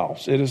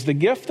yourselves. It is the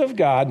gift of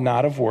God,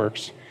 not of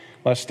works,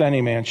 lest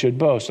any man should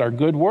boast. Our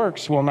good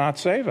works will not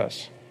save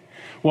us.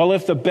 Well,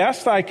 if the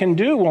best I can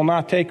do will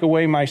not take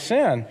away my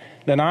sin,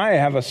 then I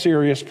have a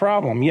serious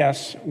problem.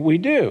 Yes, we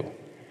do.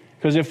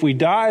 Because if we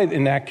die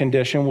in that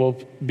condition,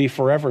 we'll be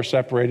forever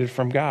separated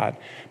from God.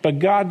 But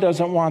God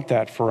doesn't want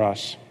that for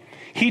us.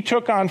 He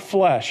took on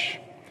flesh,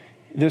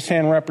 this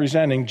hand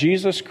representing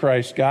Jesus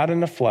Christ, God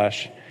in the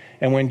flesh,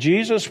 And when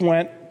Jesus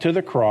went to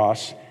the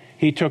cross,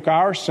 he took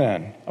our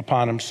sin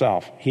upon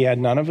himself. He had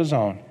none of his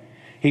own.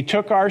 He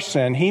took our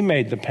sin. He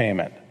made the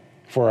payment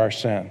for our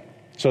sin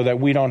so that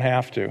we don't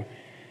have to.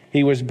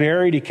 He was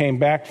buried. He came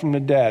back from the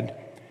dead.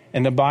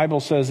 And the Bible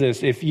says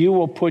this, if you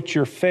will put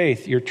your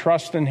faith, your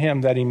trust in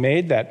him that he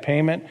made that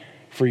payment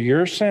for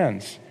your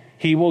sins,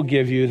 he will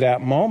give you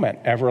that moment,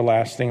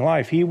 everlasting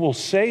life. He will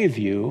save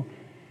you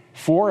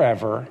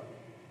forever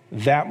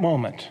that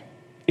moment.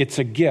 It's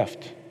a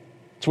gift.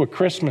 It's what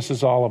Christmas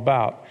is all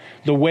about.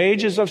 The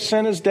wages of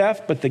sin is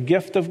death, but the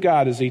gift of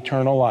God is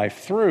eternal life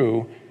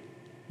through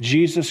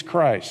Jesus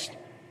Christ,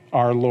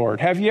 our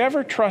Lord. Have you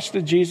ever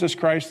trusted Jesus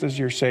Christ as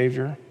your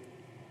Savior?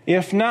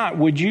 If not,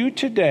 would you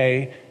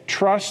today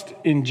trust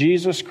in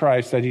Jesus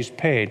Christ that he's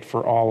paid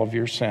for all of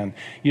your sin?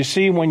 You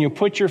see, when you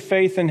put your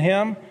faith in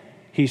him,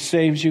 he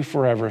saves you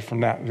forever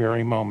from that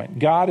very moment.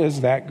 God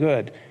is that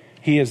good.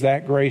 He is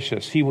that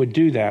gracious. He would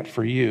do that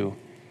for you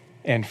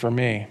and for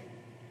me.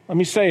 Let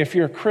me say, if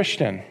you're a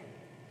Christian,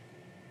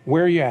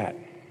 where are you at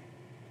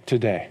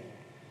today?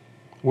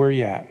 Where are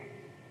you at?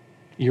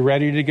 You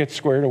ready to get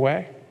squared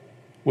away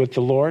with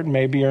the Lord?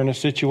 Maybe you're in a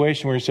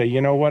situation where you say,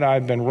 you know what,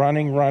 I've been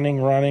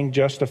running,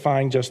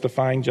 justifying.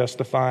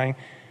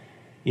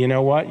 You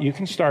know what? You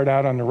can start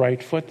out on the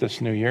right foot this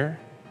new year.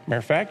 Matter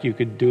of fact, you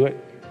could do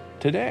it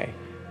today.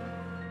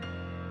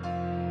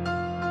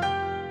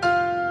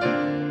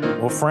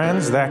 Well,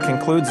 friends, that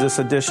concludes this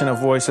edition of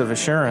Voice of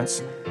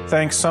Assurance.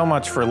 Thanks so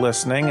much for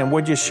listening, and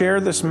would you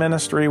share this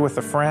ministry with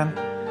a friend?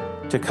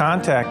 To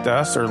contact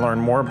us or learn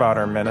more about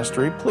our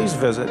ministry, please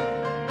visit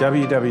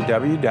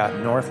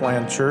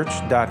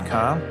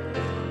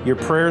www.northlandchurch.com. Your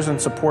prayers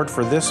and support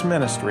for this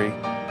ministry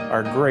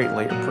are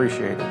greatly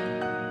appreciated.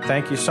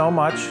 Thank you so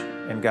much,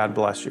 and God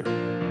bless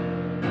you.